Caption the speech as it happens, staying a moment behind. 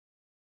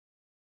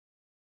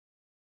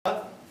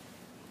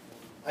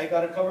I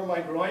got to cover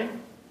my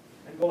groin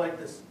and go like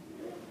this.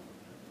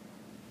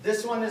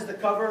 This one is the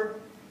cover,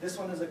 this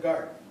one is a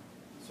guard.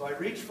 So I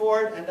reach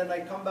forward and then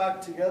I come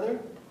back together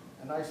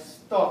and I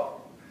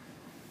stop.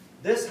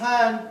 This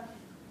hand,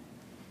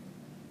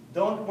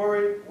 don't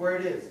worry where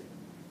it is.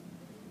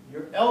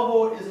 Your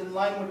elbow is in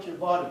line with your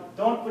body.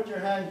 Don't put your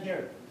hand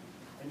here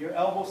and your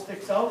elbow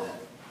sticks out.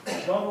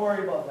 Don't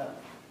worry about that.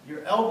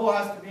 Your elbow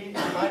has to be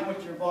in line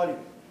with your body.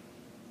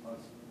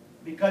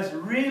 Because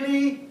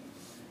really,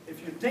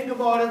 if you think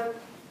about it,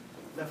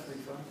 left leg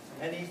front,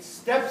 and he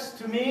steps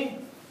to me,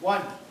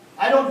 one.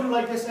 I don't do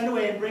like this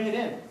anyway and bring it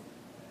in.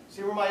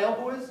 See where my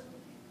elbow is?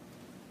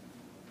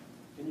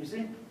 Can you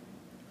see?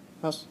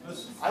 Yes.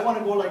 I want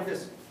to go like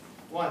this.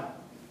 One.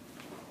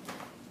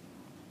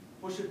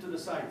 Push it to the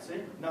side,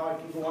 see? Now I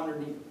can go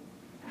underneath.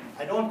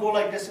 I don't go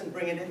like this and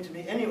bring it into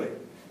me anyway.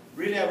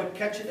 Really, I would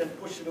catch it and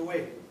push it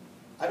away.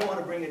 I don't want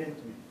to bring it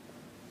into me.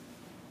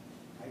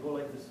 I go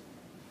like this.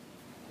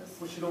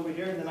 Push it over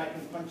here, and then I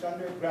can punch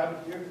under, grab it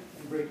here,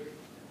 and break it.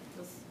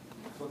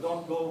 So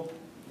don't go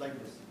like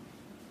this.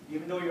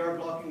 Even though you are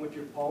blocking with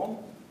your palm,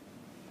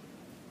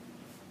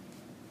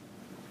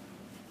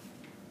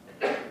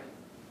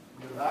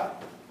 your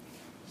back,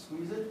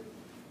 squeeze it,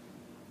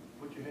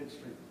 put your head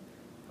straight.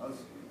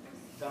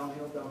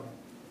 Downhill, downhill.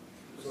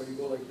 So you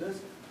go like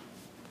this,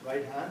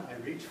 right hand, I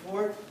reach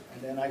forward,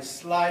 and then I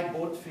slide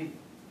both feet.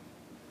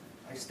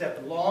 I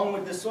step long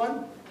with this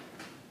one,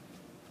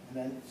 and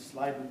then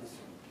slide with this one.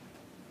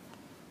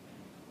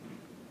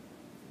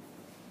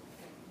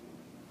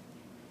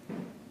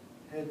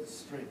 Head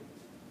straight.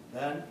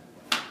 Then,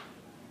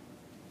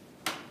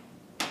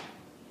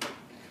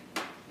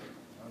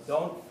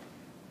 don't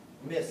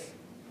miss.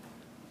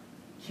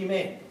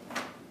 Kime.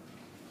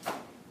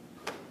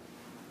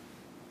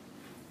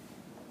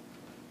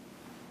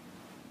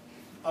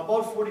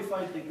 About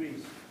 45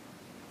 degrees.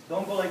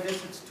 Don't go like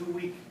this, it's too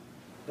weak.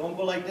 Don't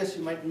go like this,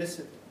 you might miss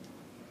it.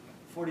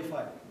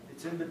 45.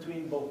 It's in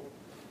between both.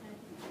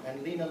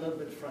 And lean a little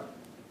bit front.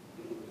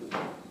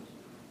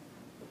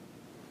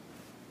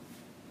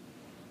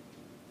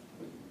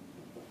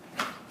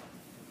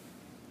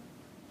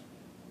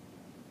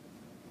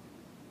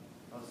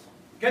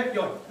 Get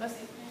going.